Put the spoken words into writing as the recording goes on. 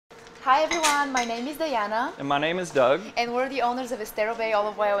Hi everyone, my name is Diana. And my name is Doug. And we're the owners of Estero Bay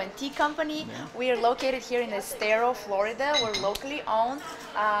Olive Oil and Tea Company. Yeah. We are located here in Estero, Florida. We're locally owned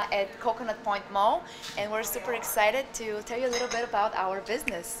at Coconut Point Mall. And we're super excited to tell you a little bit about our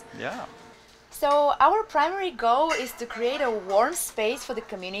business. Yeah. So our primary goal is to create a warm space for the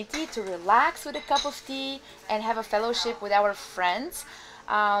community to relax with a cup of tea and have a fellowship with our friends.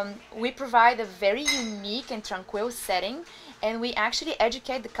 We provide a very unique and tranquil setting, and we actually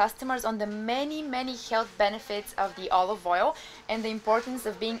educate the customers on the many health benefits of the olive oil and the importance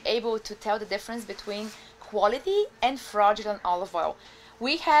of being able to tell the difference between quality and fraudulent olive oil.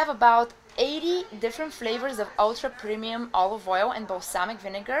 We have about 80 different flavors of ultra premium olive oil and balsamic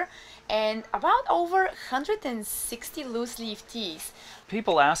vinegar, and about over 160 loose leaf teas.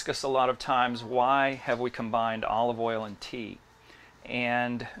 People ask us a lot of times, why have we combined olive oil and tea?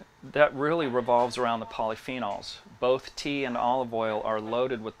 And that really revolves around the polyphenols. Both tea and olive oil are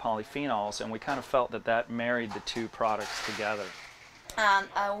loaded with polyphenols, and we kind of felt that that married the two products together.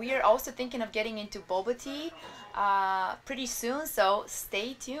 We are also thinking of getting into boba tea pretty soon, so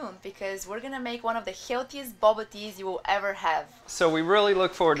stay tuned because we're gonna make one of the healthiest boba teas you will ever have. So we really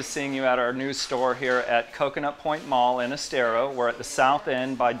look forward to seeing you at our new store here at Coconut Point Mall in Estero. We're at the south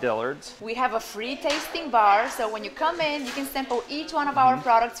end by Dillard's. We have a free tasting bar, so when you come in, you can sample each one of our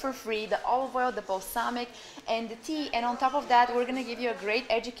products for free, the olive oil, the balsamic, and the tea. And on top of that, we're gonna give you a great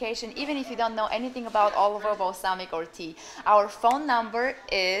education, even if you don't know anything about olive oil, balsamic, or tea. Our phone number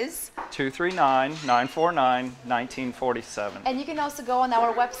is 239-949-1947. And you can also go on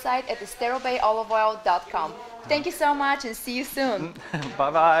our website at esterobayoliveoil.com. Thank you so much and see you soon.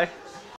 Bye-bye.